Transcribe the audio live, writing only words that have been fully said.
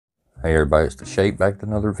Hey everybody, it's the Shape back to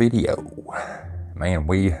another video. Man,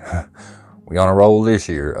 we on a roll this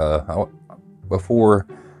year. Before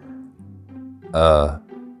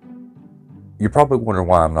you're probably wondering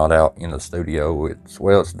why I'm not out in the studio.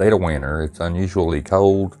 It's dead of winter. It's unusually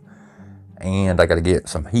cold, and I got to get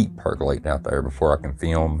some heat percolating out there before I can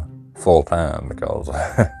film full time because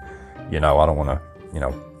I don't want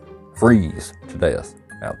to freeze to death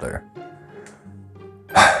out there.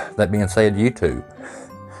 That being said, YouTube,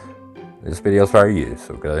 this video's for you,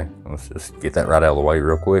 okay? Let's just get that right out of the way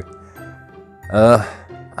real quick. I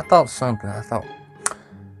thought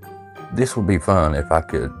this would be fun if I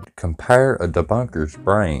could compare a debunker's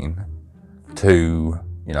brain to,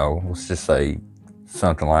 let's just say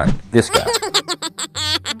something like this guy.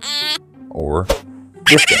 Or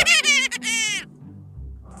this guy.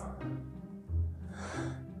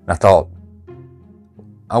 I thought,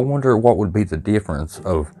 I wonder what would be the difference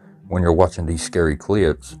of when you're watching these scary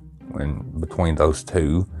clips between those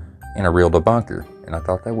two and a real debunker. And I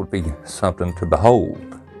thought that would be something to behold.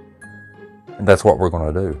 And that's what we're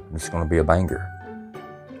going to do. It's going to be a banger.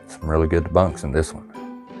 Some really good debunks in this one.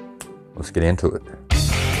 Let's get into it.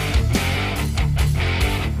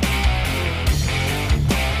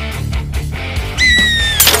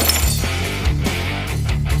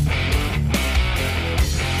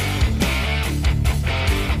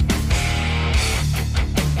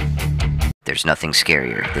 There's nothing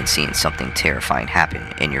scarier than seeing something terrifying happen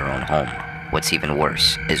in your own home. What's even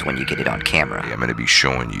worse is when you get it on camera. I'm going to be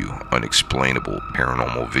showing you unexplainable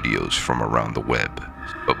paranormal videos from around the web.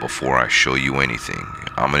 But before I show you anything,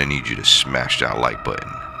 I'm going to need you to smash that like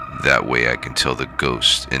button. That way I can tell the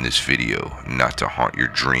ghost in this video not to haunt your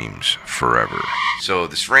dreams forever. So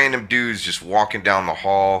this random dude's just walking down the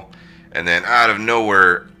hall, and then out of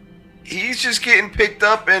nowhere, he's just getting picked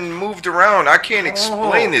up and moved around. I can't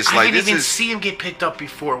explain this. I didn't even see him get picked up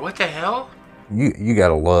before. What the hell? You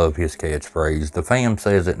gotta love his catchphrase. The fam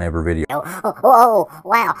says it in every video. Oh,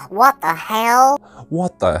 wow, what the hell?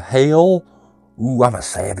 What the hell? Ooh, I'm a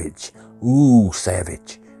savage. Ooh,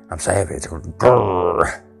 savage. I'm savage.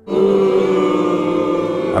 Grrr.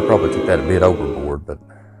 I probably took that a bit overboard, but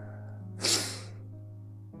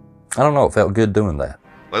I don't know, it felt good doing that.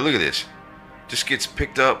 Like, look at this. Just gets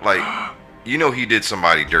picked up like, he did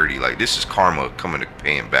somebody dirty. Like, this is karma coming to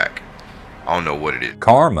pay him back. I don't know what it is.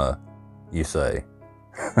 Karma, you say?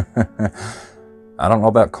 I don't know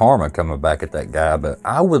about karma coming back at that guy, but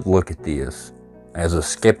I would look at this as a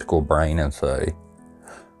skeptical brain and say,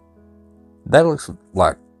 that looks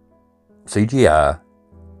like CGI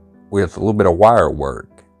with a little bit of wire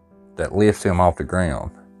work that lifts him off the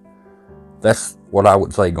ground. That's what I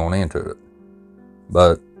would say going into it.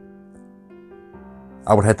 But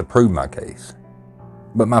I would have to prove my case.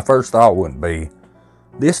 But my first thought wouldn't be,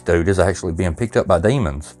 this dude is actually being picked up by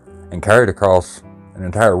demons and carried across an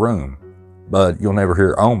entire room. But you'll never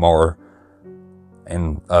hear Omar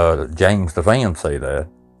and James the fan say that,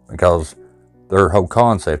 because their whole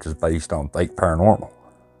concept is based on fake paranormal.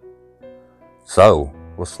 So,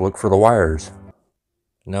 let's look for the wires.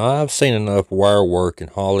 Now, I've seen enough wire work in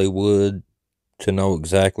Hollywood to know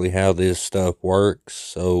exactly how this stuff works,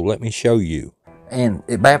 so let me show you. And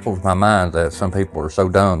it baffles my mind that some people are so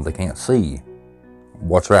dumb they can't see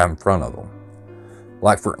what's right in front of them.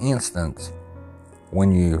 Like, for instance,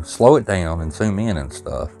 when you slow it down and zoom in and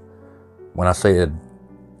stuff, when I said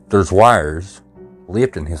there's wires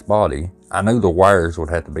lifting his body, I knew the wires would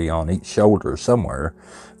have to be on each shoulder somewhere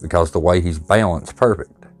because the way he's balanced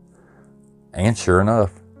perfect. And sure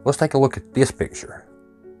enough, let's take a look at this picture,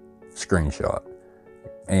 screenshot,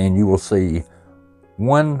 and you will see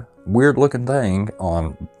one weird looking thing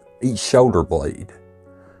on each shoulder blade.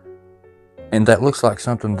 And that looks like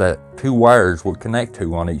something that two wires would connect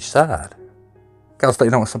to on each side, because they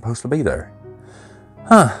don't supposed to be there.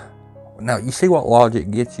 Huh. Now, you see what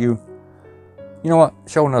logic gets you? You know what?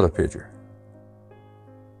 Show another picture.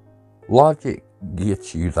 Logic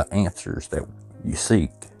gets you the answers that you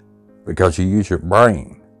seek because you use your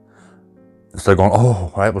brain. Instead of going,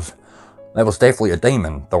 oh, that was definitely a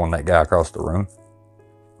demon throwing that guy across the room.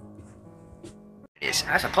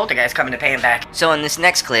 That's a poltergeist coming to pay him back. So in this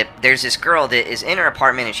next clip, there's this girl that is in her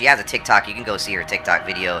apartment and she has a TikTok. You can go see her TikTok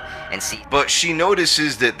video and see. But she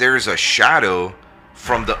notices that there's a shadow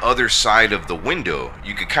from the other side of the window.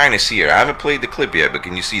 You could kind of see it. I haven't played the clip yet, but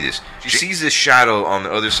can you see this? She sees this shadow on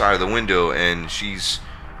the other side of the window, and she's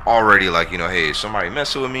already like, hey, is somebody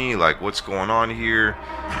messing with me? Like, what's going on here?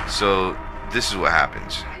 So this is what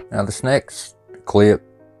happens. Now, this next clip,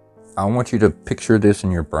 I want you to picture this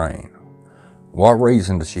in your brain. What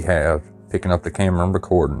reason does she have picking up the camera and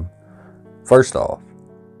recording? First off,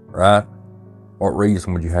 right? what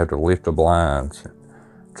reason would you have to lift the blinds,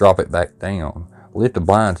 drop it back down, lift the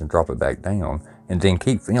blinds and drop it back down, and then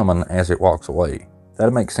keep filming as it walks away?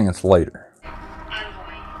 That'll make sense later.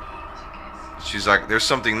 She's like, there's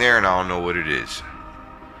something there and I don't know what it is.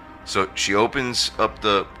 So she opens up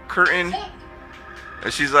the curtain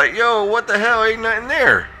and she's like, yo, what the hell? Ain't nothing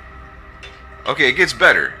there. Okay, it gets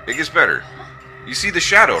better. It gets better. You see the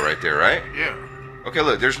shadow right there, right? Yeah. Okay,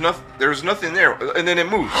 look, there's nothing there. And then it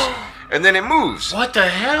moves. And then it moves. What the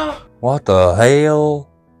hell? What the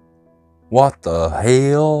hell? What the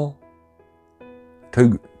hell?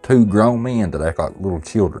 Two grown men that act like little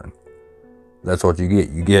children. That's what you get.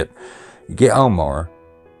 You get Omar,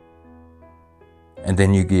 and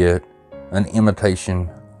then you get an imitation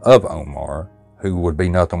of Omar, who would be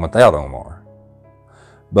nothing without Omar.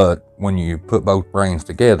 But when you put both brains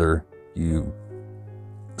together, you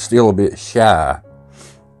still a bit shy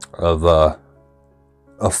of a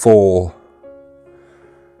full.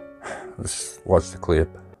 Let's watch the clip.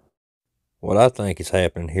 What I think is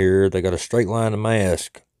happening here, they got a straight line of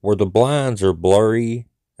mask where the blinds are blurry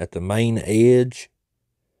at the main edge.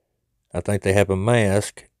 I think they have a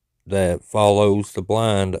mask that follows the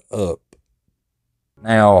blind up.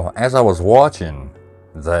 Now, as I was watching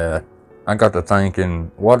that, I got to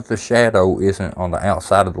thinking, what if the shadow isn't on the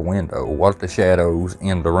outside of the window? What if the shadow's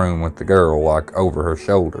in the room with the girl, like over her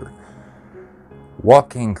shoulder?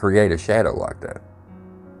 What can create a shadow like that?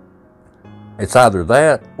 It's either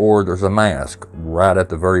that or there's a mask right at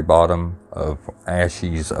the very bottom of as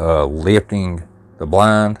she's lifting the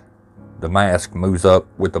blind. The mask moves up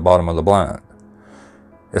with the bottom of the blind.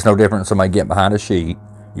 It's no different than somebody getting behind a sheet.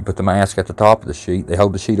 You put the mask at the top of the sheet, they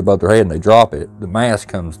hold the sheet above their head and they drop it. The mask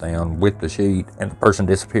comes down with the sheet and the person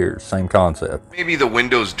disappears. Same concept. Maybe the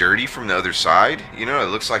window's dirty from the other side. You know, it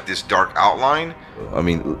looks like this dark outline. I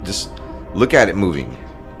mean, just look at it moving.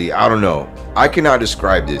 I don't know. I cannot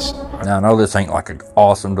describe this. Now, I know this ain't like an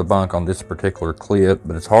awesome debunk on this particular clip,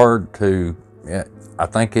 but it's hard to, I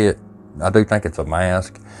do think it's a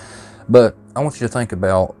mask. But I want you to think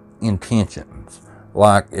about intentions.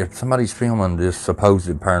 Like if somebody's filming this supposed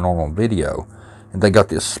paranormal video and they got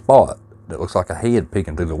this spot that looks like a head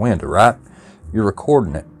peeking through the window, right? You're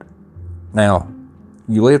recording it. Now,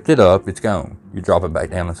 you lift it up, it's gone. You drop it back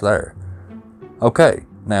down, it's there. Okay,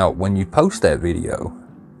 now when you post that video,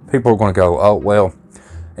 people are going to go, oh, well,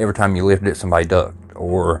 every time you lift it, somebody ducked.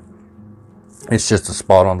 Or it's just a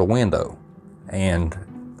spot on the window and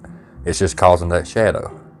it's just causing that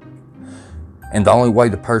shadow. And the only way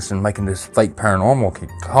the person making this fake paranormal can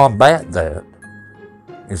combat that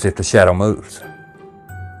is if the shadow moves.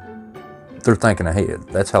 They're thinking ahead.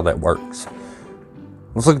 That's how that works.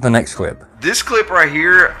 Let's look at the next clip. This clip right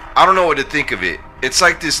here, I don't know what to think of it. It's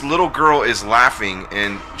like this little girl is laughing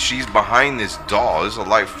and she's behind this doll. It's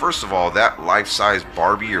like, first of all, that life-size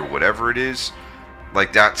Barbie or whatever it is,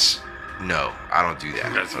 like that's, no, I don't do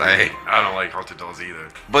that. That's like, I don't like haunted dolls either.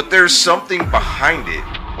 But there's something behind it,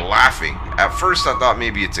 laughing. At first I thought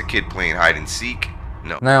maybe it's a kid playing hide and seek.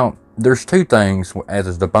 No. Now, there's two things as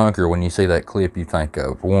a debunker when you see that clip you think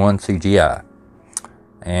of. One, CGI.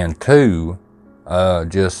 And two,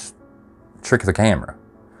 just trick of the camera.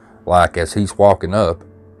 Like as he's walking up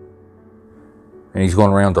and he's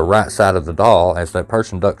going around the right side of the doll, as that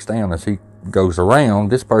person ducks down, as he goes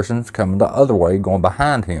around, this person's coming the other way, going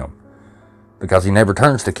behind him. Because he never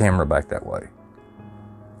turns the camera back that way.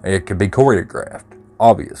 It could be choreographed,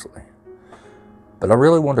 obviously. But I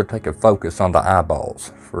really want to take a focus on the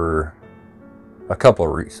eyeballs for a couple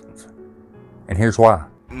of reasons. And here's why.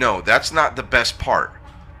 No, that's not the best part.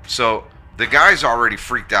 So the guy's already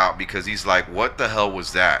freaked out because he's like, what the hell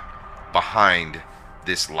was that behind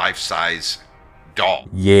this life-size doll?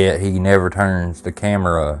 Yet he never turns the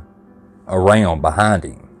camera around behind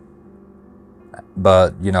him.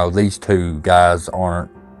 But, you know, these two guys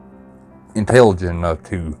aren't intelligent enough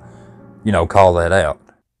to, you know, call that out.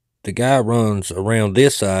 The guy runs around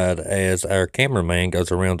this side as our cameraman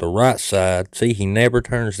goes around the right side. See, he never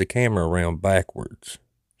turns the camera around backwards.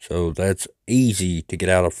 So that's easy to get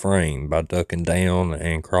out of frame by ducking down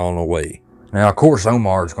and crawling away. Now, of course,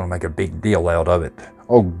 Omar's going to make a big deal out of it.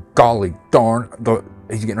 Oh, golly darn.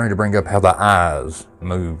 He's getting ready to bring up how the eyes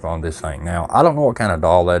move on this thing. Now, I don't know what kind of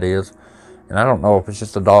doll that is. And I don't know if it's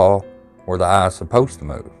just a doll where the eye's supposed to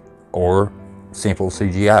move. Or simple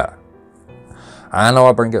CGI. I know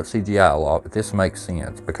I bring up CGI a lot, but this makes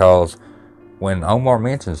sense. Because when Omar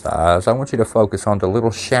mentions the eyes, I want you to focus on the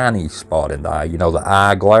little shiny spot in the eye. You know, the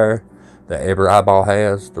eye glare that every eyeball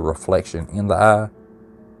has, the reflection in the eye.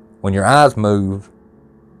 When your eyes move,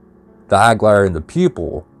 the eye glare in the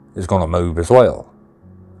pupil is going to move as well.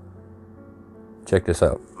 Check this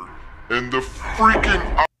out. And the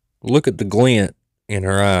freaking... Look at the glint in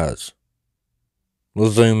her eyes.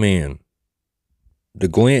 Let's zoom in. The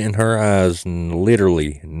glint in her eyes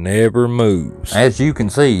literally never moves. As you can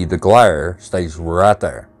see, the glare stays right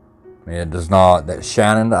there. It does not, that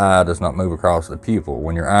shine in the eye does not move across the pupil.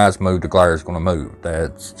 When your eyes move, the glare is going to move.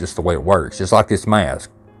 That's just the way it works. Just like this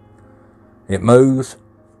mask. It moves,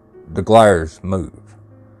 the glares move.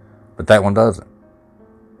 But that one doesn't.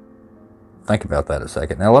 Think about that a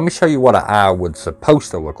second. Now let me show you what an eye would supposed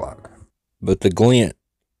to look like. But the glint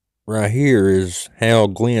right here is how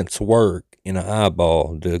glints work in an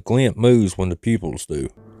eyeball. The glint moves when the pupils do.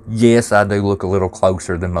 Yes, I do look a little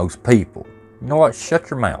closer than most people. You know what? Shut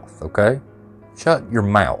your mouth, okay? Shut your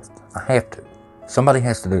mouth. I have to. Somebody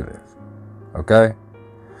has to do this, okay?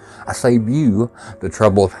 I save you the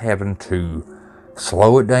trouble of having to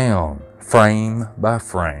slow it down frame by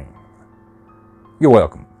frame. You're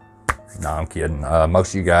welcome. No, I'm kidding. Most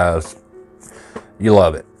of you guys, you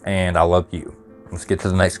love it, and I love you. Let's get to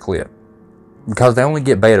the next clip. Because they only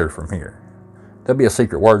get better from here. There'll be a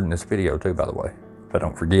secret word in this video too, by the way, if I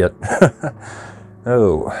don't forget.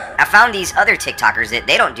 Oh. I found these other TikTokers that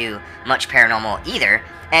they don't do much paranormal either,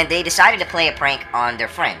 and they decided to play a prank on their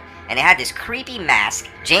friend. And they had this creepy mask.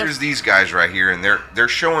 Here's these guys right here, and they're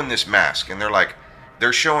showing this mask, and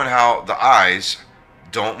they're showing how the eyes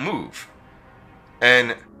don't move.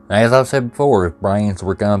 And as I've said before, if brains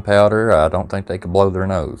were gunpowder, I don't think they could blow their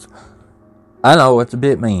nose. I know, it's a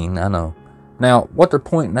bit mean, I know. Now, what they're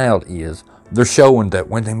pointing out is, they're showing that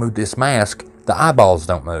when they move this mask, the eyeballs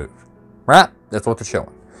don't move. Right? That's what they're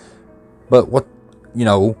showing. But what, you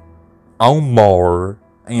know, Omar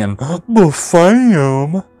and the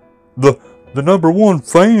fam, the number one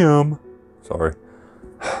fam, sorry,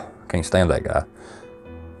 can't stand that guy.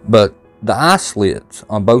 But the eye slits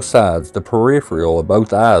on both sides, the peripheral of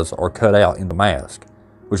both eyes are cut out in the mask.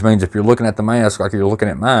 Which means if you're looking at the mask like you're looking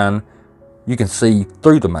at mine, you can see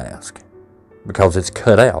through the mask because it's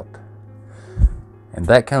cut out. And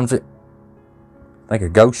that comes at, I think a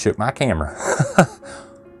ghost shook my camera.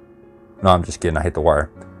 No, I'm just kidding. I hit the wire.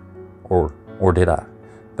 Or did I?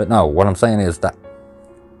 But no, what I'm saying is that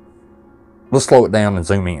let's slow it down and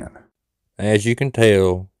zoom in. As you can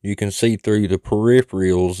tell, you can see through the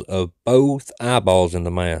peripherals of both eyeballs in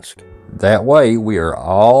the mask. That way, we are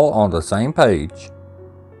all on the same page.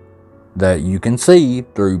 That you can see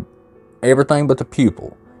through everything but the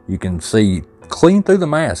pupil. You can see clean through the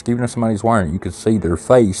mask. Even if somebody's wearing it, you can see their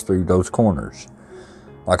face through those corners.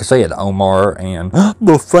 Like I said, Omar and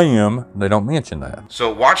the fam, they don't mention that.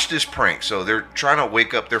 so watch this prank. So they're trying to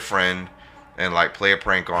wake up their friend and like play a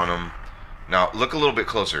prank on him. Now look a little bit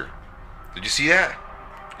closer. Did you see that?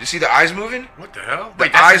 Did you see the eyes moving? What the hell? The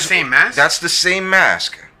Wait, that's eyes, the same mask? That's the same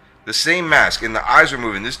mask. The same mask, and the eyes are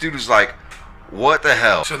moving. This dude was like, what the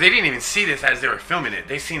hell? So they didn't even see this as they were filming it.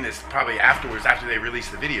 They seen this probably afterwards, after they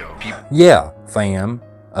released the video. Yeah, fam,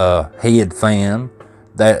 head fam.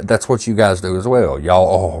 That's what you guys do as well.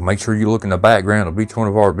 Y'all, make sure you look in the background of each one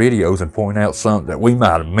of our videos and point out something that we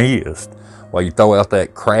might have missed while you throw out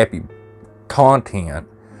that crappy content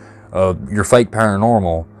of your fake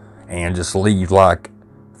paranormal and just leave like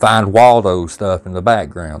Find Waldo stuff in the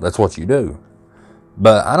background. That's what you do.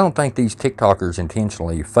 But I don't think these TikTokers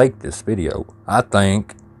intentionally faked this video. I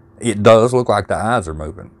think it does look like the eyes are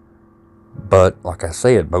moving. But like I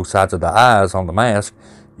said, both sides of the eyes on the mask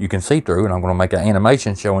you can see through, and I'm going to make an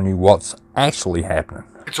animation showing you what's actually happening.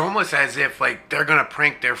 It's almost as if like they're gonna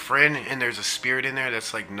prank their friend and there's a spirit in there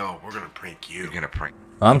that's like, no, we're gonna prank you. You're gonna prank.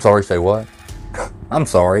 I'm sorry, say what? I'm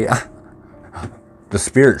sorry. The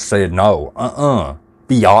spirit said no.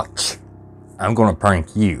 Biatch. I'm going to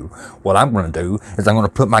prank you. What I'm going to do is I'm going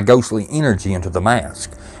to put my ghostly energy into the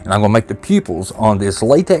mask. And I'm going to make the pupils on this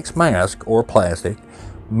latex mask or plastic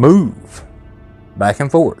move back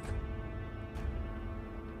and forth.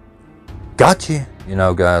 Gotcha. You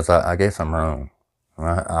know, guys, I guess I'm wrong.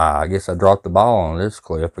 I guess I dropped the ball on this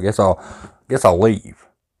clip. I guess I'll leave.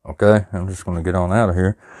 Okay? I'm just going to get on out of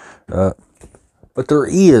here. But there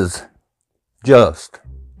is just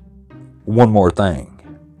one more thing.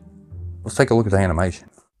 Let's take a look at the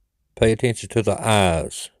animation. Pay attention to the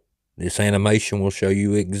eyes. This animation will show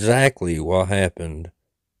you exactly what happened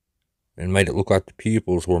and made it look like the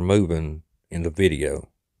pupils were moving in the video.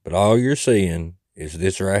 But all you're seeing is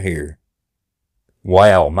this right here.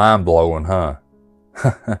 Wow, mind-blowing, huh?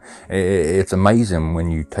 It's amazing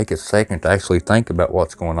when you take a second to actually think about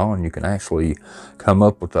what's going on. You can actually come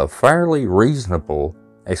up with a fairly reasonable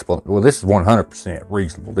explanation. Well, this is 100%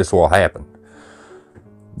 reasonable. This is what happened.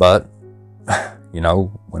 But, you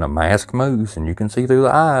know, when a mask moves and you can see through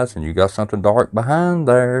the eyes and you got something dark behind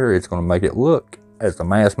there, it's going to make it look as the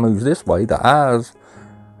mask moves this way, the eyes,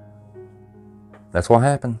 that's what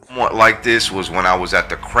happens. Somewhat like this was when I was at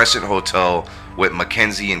the Crescent Hotel with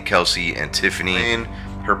Mackenzie and Kelsey and Tiffany. And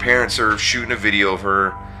her parents are shooting a video of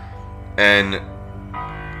her. And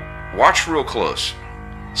watch real close.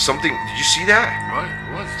 Something, did you see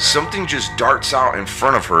that? What was that? Something just darts out in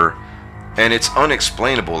front of her. And it's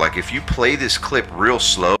unexplainable. Like if you play this clip real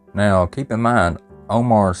slow. Now, keep in mind,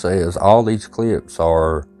 Omar says all these clips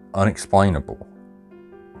are unexplainable.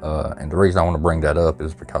 And the reason I want to bring that up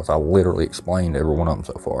is because I literally explained every one of them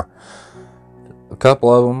so far. A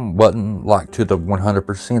couple of them wasn't like to the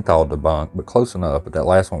 100% all debunked, but close enough. But that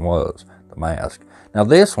last one was the mask. Now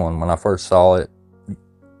this one, when I first saw it,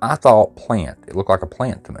 I thought plant. It looked like a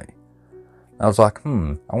plant to me. I was like, I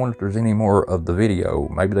wonder if there's any more of the video.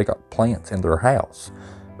 Maybe they got plants in their house.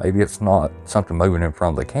 Maybe it's not something moving in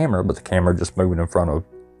front of the camera, but the camera just moving in front of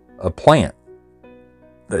a plant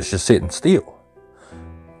that's just sitting still.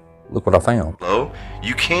 Look what I found.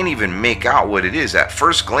 You can't even make out what it is at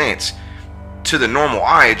first glance. To the normal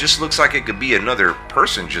eye, it just looks like it could be another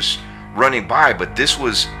person just running by, but this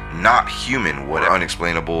was not human. What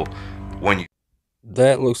unexplainable when you...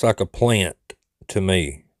 That looks like a plant to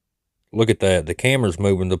me. Look at that. The camera's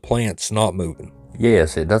moving, the plant's not moving.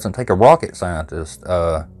 Yes, it doesn't take a rocket scientist,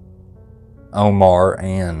 Omar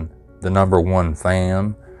and the #1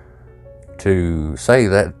 fan, to say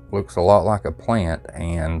that looks a lot like a plant,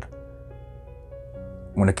 and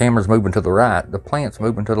when the camera's moving to the right, the plant's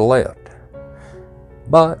moving to the left.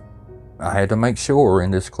 But I had to make sure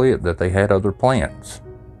in this clip that they had other plants.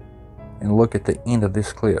 And look at the end of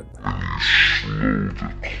this clip.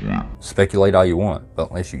 Speculate all you want, but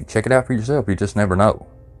unless you check it out for yourself, you just never know.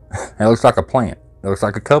 It looks like a plant. It looks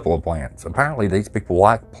like a couple of plants. Apparently these people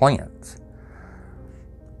like plants.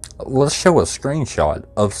 Let's show a screenshot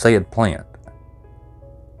of said plant.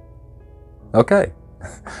 Okay.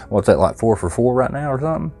 What's that, like 4 for 4 right now or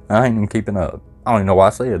something? I ain't even keeping up. I don't even know why I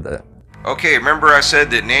said that. Okay, remember I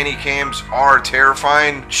said that nanny cams are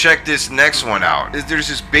terrifying? Check this next one out. There's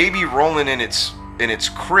this baby rolling in its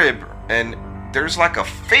crib, and there's like a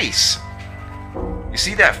face. You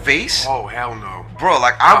see that face? Oh, hell no. Bro,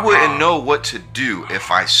 like I wouldn't know what to do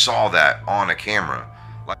if I saw that on a camera.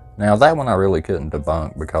 Now that one I really couldn't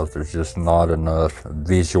debunk because there's just not enough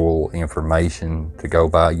visual information to go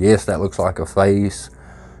by. Yes, that looks like a face.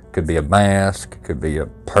 Could be a mask. Could be a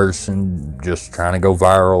person just trying to go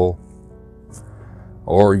viral.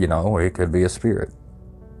 Or, you know, it could be a spirit.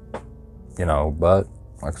 You know, but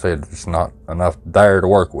like I said, there's not enough there to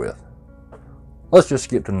work with. Let's just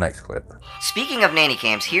skip to the next clip. Speaking of nanny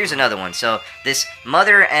cams, here's another one. So this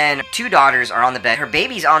mother and 2 daughters are on the bed. Her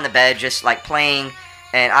baby's on the bed just like playing.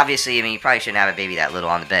 And obviously, I mean, you probably shouldn't have a baby that little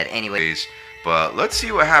on the bed anyways. But let's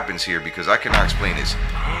see what happens here because I cannot explain this.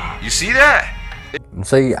 You see that?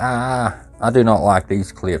 See, I do not like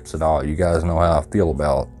these clips at all. You guys know how I feel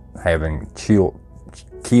about having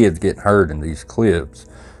kids getting hurt in these clips,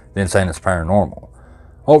 then saying it's paranormal.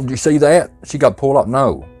 Oh, did you see that? She got pulled up.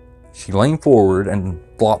 No. She leaned forward and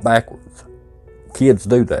flopped backwards. Kids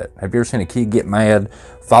do that. Have you ever seen a kid get mad,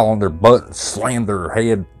 fall on their butt, and slam their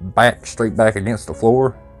head straight back against the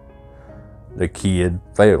floor? The kid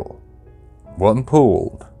fell. Wasn't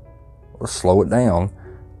pulled. Let's slow it down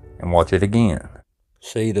and watch it again.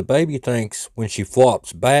 See, the baby thinks when she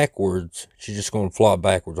flops backwards, she's just going to flop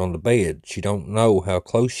backwards on the bed. She don't know how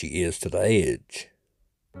close she is to the edge.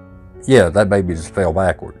 Yeah, that baby just fell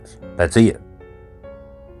backwards. That's it.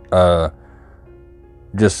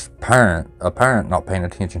 Just a parent not paying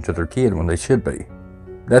attention to their kid when they should be.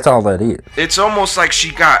 That's all that is. It's almost like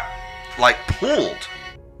she got, like, pulled.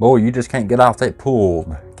 Boy, you just can't get off that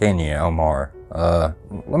pulled, can you, Omar?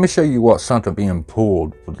 Let me show you what something being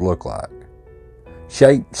pulled would look like.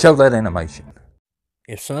 Show that animation.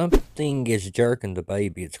 If something is jerking the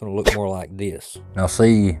baby, it's going to look more like this. Now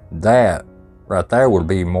see, that right there would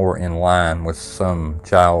be more in line with some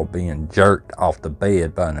child being jerked off the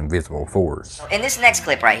bed by an invisible force. In this next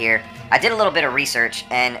clip right here, I did a little bit of research,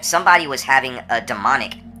 and somebody was having a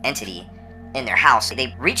demonic entity in their house.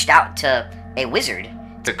 They reached out to a wizard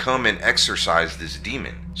to come and exorcise this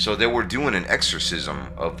demon. So they were doing an exorcism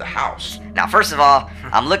of the house. Now, first of all,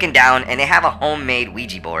 I'm looking down, and they have a homemade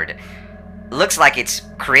Ouija board. Looks like it's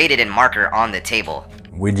created in marker on the table.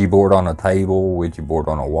 Ouija board on a table, Ouija board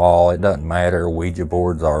on a wall, it doesn't matter. Ouija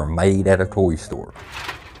boards are made at a toy store.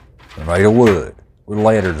 They're made of wood with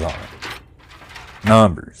letters on it.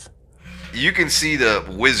 Numbers. You can see the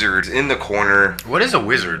wizard in the corner. What is a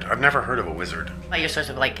wizard? I've never heard of a wizard. You're supposed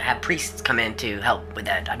to like have priests come in to help with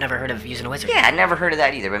that. I've never heard of using a wizard. Yeah, I never heard of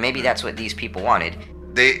that either, but maybe that's what these people wanted.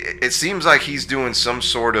 It seems like he's doing some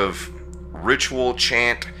sort of ritual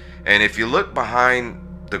chant. And if you look behind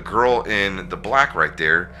the girl in the black right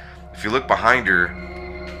there, if you look behind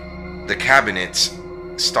her, the cabinets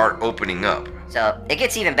start opening up. So it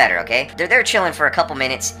gets even better, okay? They're there chilling for a couple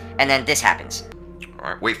minutes, and then this happens.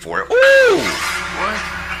 All right, wait for it. Ooh!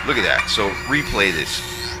 What? Look at that. So replay this.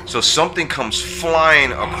 So something comes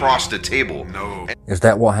flying across the table. No. Is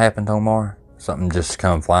that what happened, Omar? Something just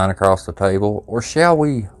come flying across the table? Or shall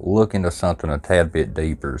we look into something a tad bit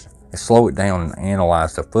deeper and slow it down and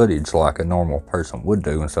analyze the footage like a normal person would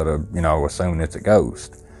do instead of, assuming it's a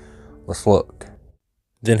ghost? Let's look.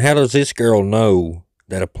 Then how does this girl know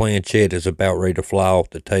that a planchette is about ready to fly off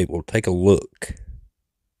the table? Take a look.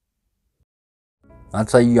 I'd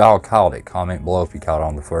say you all caught it. Comment below if you caught it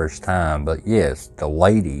on the first time. But yes, the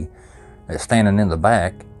lady that's standing in the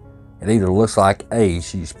back, it either looks like A,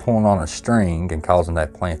 she's pulling on a string and causing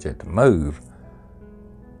that planchette to move,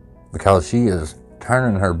 because she is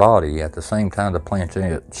turning her body at the same time the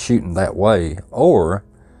planchette shooting that way, or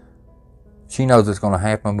she knows it's going to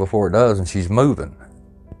happen before it does and she's moving.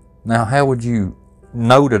 Now, how would you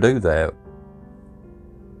know to do that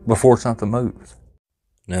before something moves?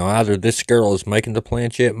 Now, either this girl is making the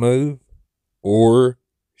planchette move, or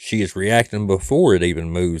she is reacting before it even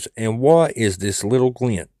moves. And what is this little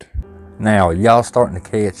glint? Now, y'all starting to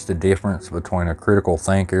catch the difference between a critical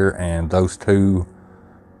thinker and those two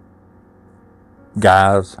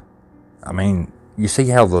guys? I mean, you see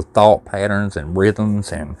how the thought patterns and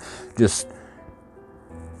rhythms and just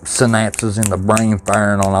synapses in the brain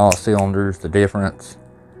firing on all cylinders, the difference.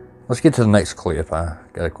 Let's get to the next clip. I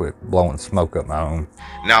gotta quit blowing smoke up my own.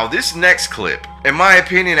 Now this next clip, in my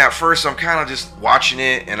opinion, at first I'm kind of just watching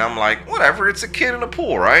it and I'm like, whatever, it's a kid in a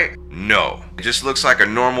pool, right? No, it just looks like a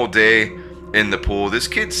normal day in the pool. This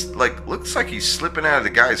kid's looks like he's slipping out of the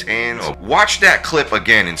guy's hands. Watch that clip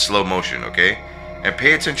again in slow motion, okay? And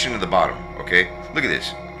pay attention to the bottom, okay? Look at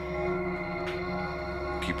this.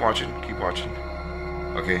 Keep watching, keep watching.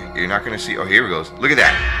 Okay, you're not gonna see. Oh, here it goes. Look at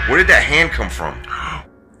that. Where did that hand come from?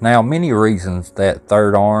 Now, many reasons that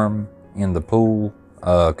third arm in the pool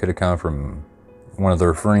could have come from one of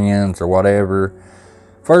their friends or whatever.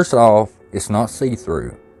 First off, it's not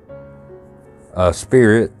see-through.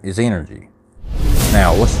 Spirit is energy.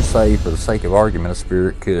 Now, let's just say, for the sake of argument, a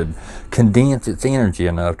spirit could condense its energy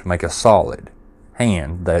enough to make a solid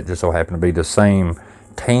hand that just so happened to be the same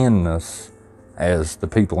tanness as the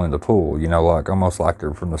people in the pool, almost like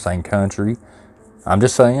they're from the same country. I'm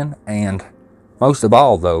just saying. And most of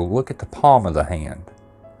all, though, look at the palm of the hand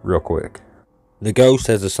real quick. The ghost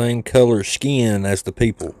has the same color skin as the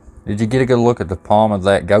people. Did you get a good look at the palm of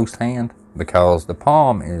that ghost hand? Because the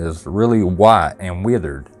palm is really white and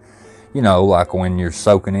withered. Like when you're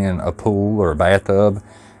soaking in a pool or a bathtub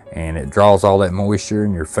and it draws all that moisture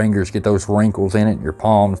and your fingers get those wrinkles in it, your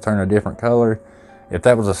palms turn a different color. If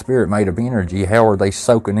that was a spirit made of energy, how are they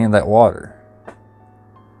soaking in that water?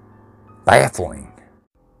 Baffling.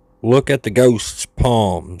 Look at the ghost's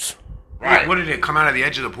palms. Right. What did it come out of the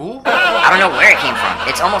edge of the pool? I don't know where it came from.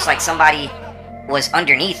 It's almost like somebody was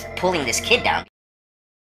underneath pulling this kid down.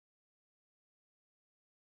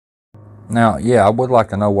 Now, yeah, I would like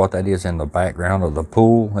to know what that is in the background of the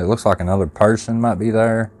pool. It looks like another person might be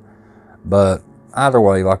there. But either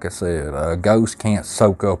way, like I said, a ghost can't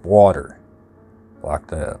soak up water like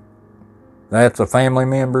that. That's a family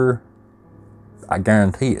member, I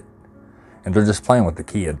guarantee it. And they're just playing with the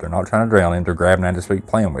kid. They're not trying to drown him. They're grabbing at his feet,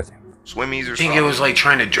 playing with him. Swimmies or Think something? it was like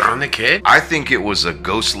trying to drown the kid? I think it was a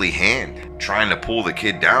ghostly hand trying to pull the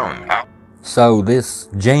kid down. So this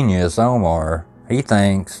genius, Omar, he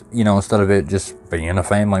thinks, instead of it just being a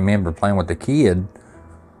family member playing with the kid,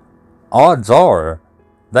 odds are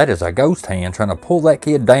that is a ghost hand trying to pull that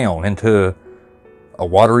kid down into a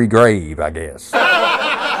watery grave, I guess.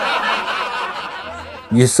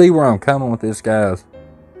 You see where I'm coming with this, guys?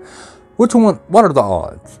 What are the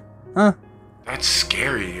odds? Huh? That's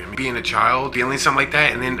scary. Being a child, feeling something like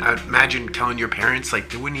that, and then imagine telling your parents, they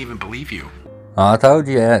wouldn't even believe you. I told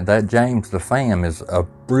you that James the Fam is a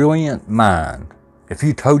brilliant mind. If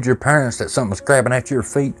you told your parents that something was grabbing at your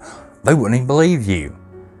feet, they wouldn't even believe you.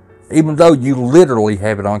 Even though you literally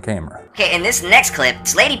have it on camera. Okay, in this next clip,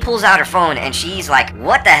 this lady pulls out her phone and she's like,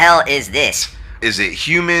 what the hell is this? Is it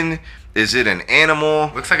human? Is it an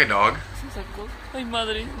animal? Looks like a dog.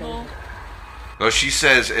 Well, she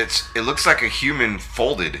says it looks like a human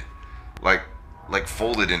folded. Like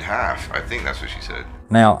folded in half. I think that's what she said.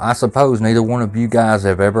 Now, I suppose neither one of you guys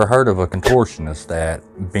have ever heard of a contortionist that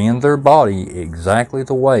bend their body exactly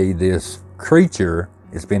the way this creature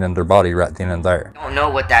is bending their body right then and there. I don't know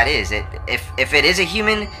what that is. If it is a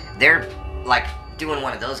human, they're like doing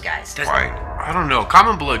one of those guys. Right. I don't know.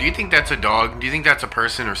 Comment below. Do you think that's a dog? Do you think that's a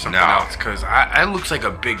person or something else? Because it looks like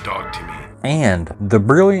a big dog to me. And the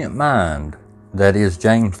brilliant mind that is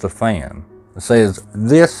James the Fan says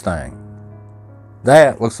this thing,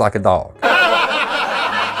 that looks like a dog.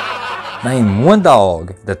 Name one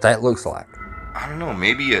dog that looks like. I don't know.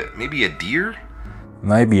 Maybe a deer.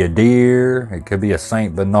 Maybe a deer. It could be a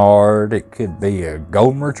Saint Bernard. It could be a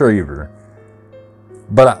golden retriever.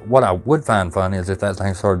 But what I would find fun is if that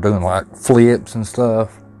thing started doing like flips and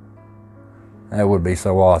stuff. That would be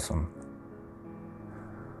so awesome.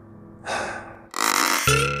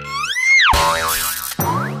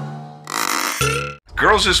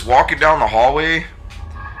 Girl's just walking down the hallway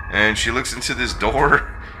and she looks into this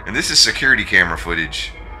door, and this is security camera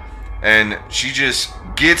footage, and she just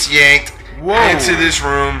gets yanked into this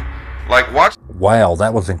room. Like, watch. Wow,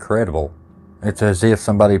 that was incredible. It's as if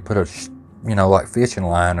somebody put a like fishing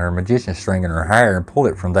line or a magician string in her hair and pulled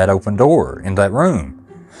it from that open door in that room.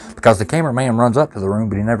 Because the cameraman runs up to the room,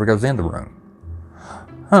 but he never goes in the room.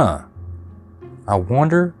 Huh. I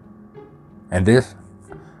wonder, and this,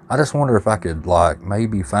 I just wonder if I could, like,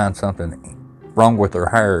 maybe find something wrong with her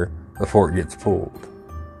hair before it gets pulled.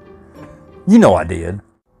 You know I did.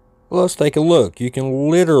 Well, let's take a look. You can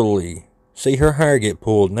literally see her hair get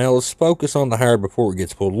pulled. Now let's focus on the hair before it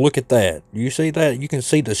gets pulled. Look at that. You see that? You can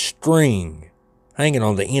see the string hanging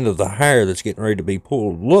on the end of the hair that's getting ready to be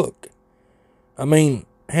pulled. Look. I mean,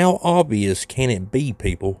 how obvious can it be,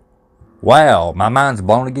 people? Wow, my mind's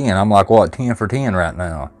blown again. I'm like, what, 10 for 10 right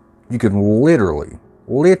now. You can literally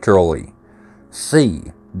see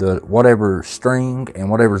the whatever string and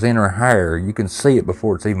whatever's in her hair. You can see it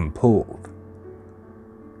before it's even pulled.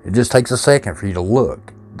 It just takes a second for you to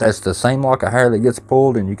look. That's the same lock of hair that gets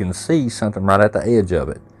pulled, and you can see something right at the edge of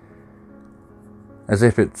it. As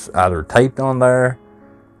if it's either taped on there,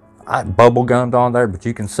 bubble gummed on there, but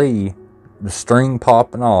you can see the string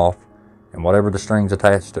popping off and whatever the string's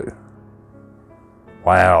attached to.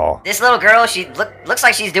 Wow. This little girl, she looks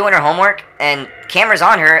like she's doing her homework, and camera's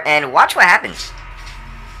on her, and watch what happens.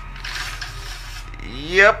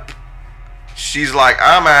 Yep. She's like,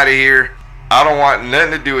 I'm out of here. I don't want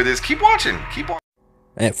nothing to do with this. Keep watching. Keep watching.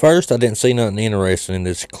 At first, I didn't see nothing interesting in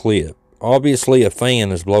this clip. Obviously, a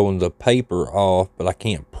fan is blowing the paper off, but I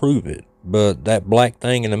can't prove it. But that black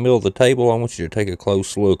thing in the middle of the table, I want you to take a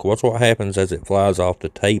close look. Watch what happens as it flies off the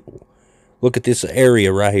table. Look at this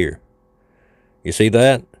area right here. You see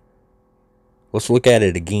that? Let's look at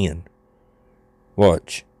it again.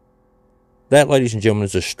 Watch. That, ladies and gentlemen,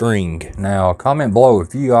 is a string. Now, comment below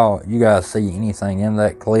if you guys see anything in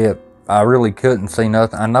that clip. I really couldn't see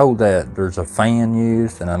nothing. I know that there's a fan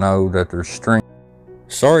used, and I know that there's string.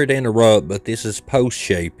 Sorry to interrupt, but this is post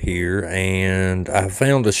shape here, and I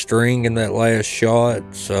found a string in that last shot,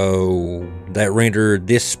 so that rendered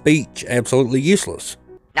this speech absolutely useless.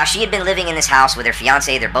 Now, she had been living in this house with her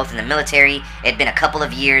fiance. They're both in the military. It had been a couple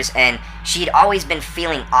of years, and she'd always been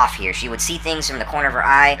feeling off here. She would see things from the corner of her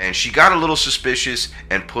eye. And she got a little suspicious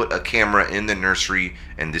and put a camera in the nursery,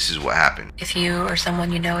 and this is what happened. If you or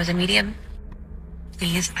someone you know is a medium,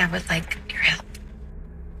 please, I would like your help.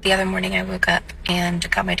 The other morning I woke up and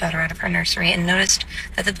got my daughter out of her nursery and noticed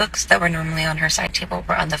that the books that were normally on her side table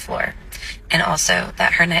were on the floor, and also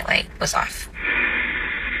that her nightlight was off.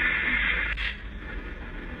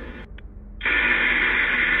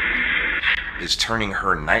 Is turning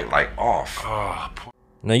her nightlight off.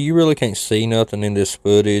 Now, you really can't see nothing in this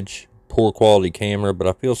footage. Poor quality camera, but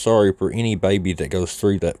I feel sorry for any baby that goes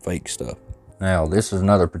through that fake stuff. Now, this is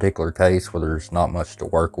another particular case where there's not much to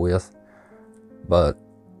work with. But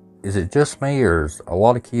is it just me, or is a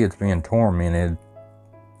lot of kids being tormented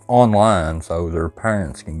online so their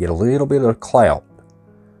parents can get a little bit of clout?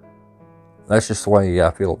 That's just the way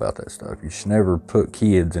I feel about that stuff. You should never put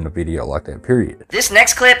kids in a video like that, period. This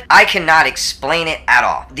next clip, I cannot explain it at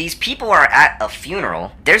all. These people are at a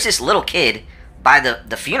funeral. There's this little kid by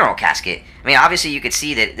the funeral casket. I mean, obviously you could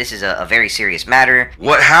see that this is a very serious matter.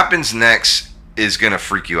 What happens next is gonna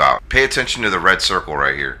freak you out. Pay attention to the red circle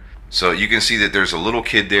right here. So you can see that there's a little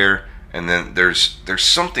kid there, and then there's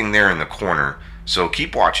something there in the corner. So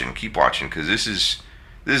keep watching, because this is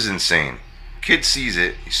insane. Kid sees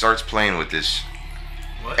it, he starts playing with this,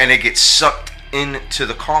 and it gets sucked into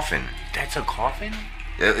the coffin. That's a coffin?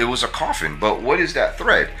 It was a coffin, but what is that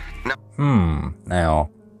thread?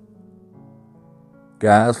 Now,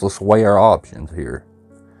 guys, let's weigh our options here.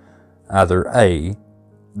 Either A,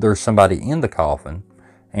 there's somebody in the coffin,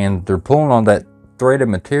 and they're pulling on that threaded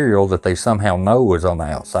material that they somehow know is on the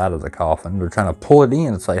outside of the coffin. They're trying to pull it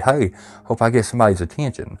in and say, hey, hope I get somebody's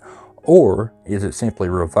attention. Or is it simply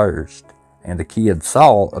reversed, and the kid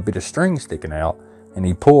saw a bit of string sticking out, and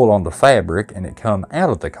he pulled on the fabric and it come out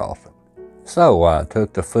of the coffin. So I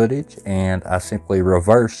took the footage and I simply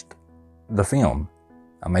reversed the film.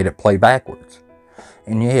 I made it play backwards.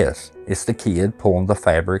 And yes, it's the kid pulling the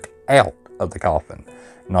fabric out of the coffin,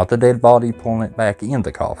 not the dead body pulling it back in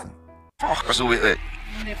the coffin.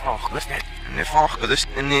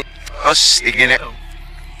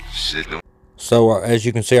 So as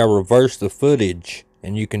you can see, I reversed the footage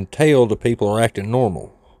and you can tell the people are acting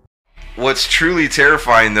normal. What's truly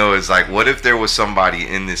terrifying though is like, what if there was somebody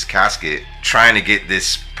in this casket trying to get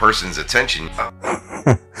this person's attention?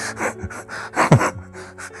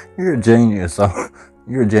 You're a genius.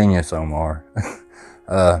 You're a genius, Omar.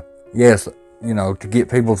 Yes, you know, to get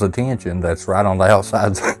people's attention that's right on the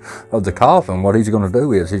outside of the coffin, what he's going to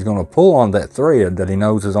do is he's going to pull on that thread that he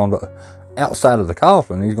knows is on the outside of the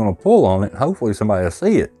coffin. He's going to pull on it and hopefully somebody will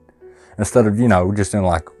see it. Instead of, you know, just in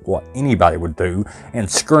like what anybody would do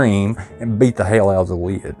and scream and beat the hell out of the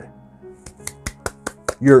lid.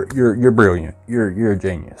 You're brilliant. You're a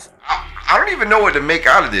genius. I don't even know what to make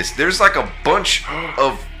out of this. There's like a bunch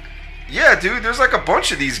of, yeah, dude, there's like a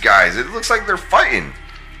bunch of these guys. It looks like they're fighting.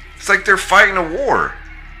 It's like they're fighting a war.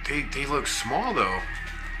 They look small though.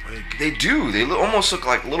 Like, they do. They almost look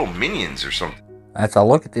like little minions or something. As I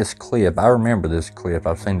look at this clip, I remember this clip.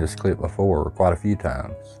 I've seen this clip before quite a few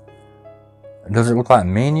times. Does it look like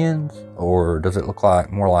minions, or does it look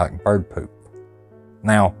like more like bird poop?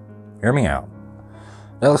 Now, hear me out.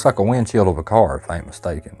 That looks like a windshield of a car, if I ain't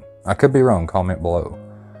mistaken. I could be wrong, comment below.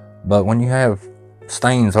 But when you have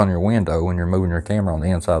stains on your window when you're moving your camera on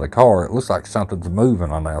the inside of the car, it looks like something's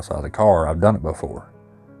moving on the outside of the car. I've done it before.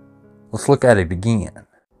 Let's look at it again.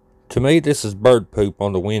 To me, this is bird poop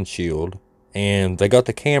on the windshield, and they got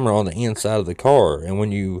the camera on the inside of the car, and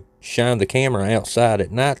when you shine the camera outside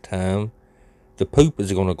at nighttime, the poop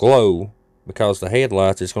is going to glow because the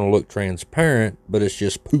headlights is going to look transparent, but it's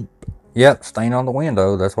just poop. Yep, stain on the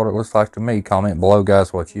window. That's what it looks like to me. Comment below,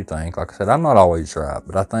 guys, what you think. Like I said, I'm not always right,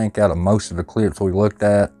 but I think out of most of the clips we looked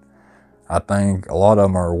at, I think a lot of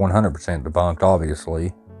them are 100% debunked,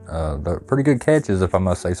 obviously. They're pretty good catches, if I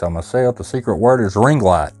must say so myself. The secret word is ring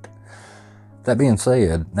light. That being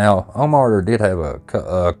said, now, Omar did have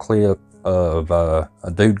a clip of a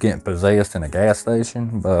dude getting possessed in a gas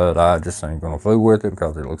station, but I just ain't gonna fool with it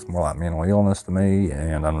because it looks more like mental illness to me,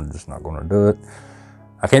 and I'm just not gonna do it.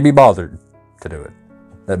 I can't be bothered to do it.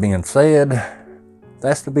 That being said,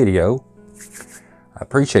 that's the video. I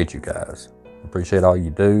appreciate you guys. I appreciate all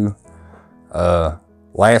you do.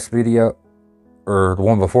 Last video, or the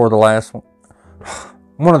one before the last one,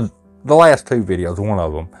 one of the last two videos, one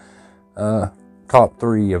of them, top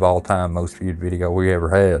 3 of all time most viewed video we ever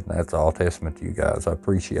had. That's all testament to you guys. I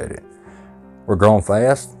appreciate it. We're growing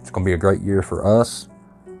fast. It's going to be a great year for us.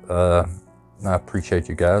 I appreciate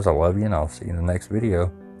you guys. I love you, and I'll see you in the next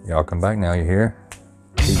video. Y'all come back now, you hear?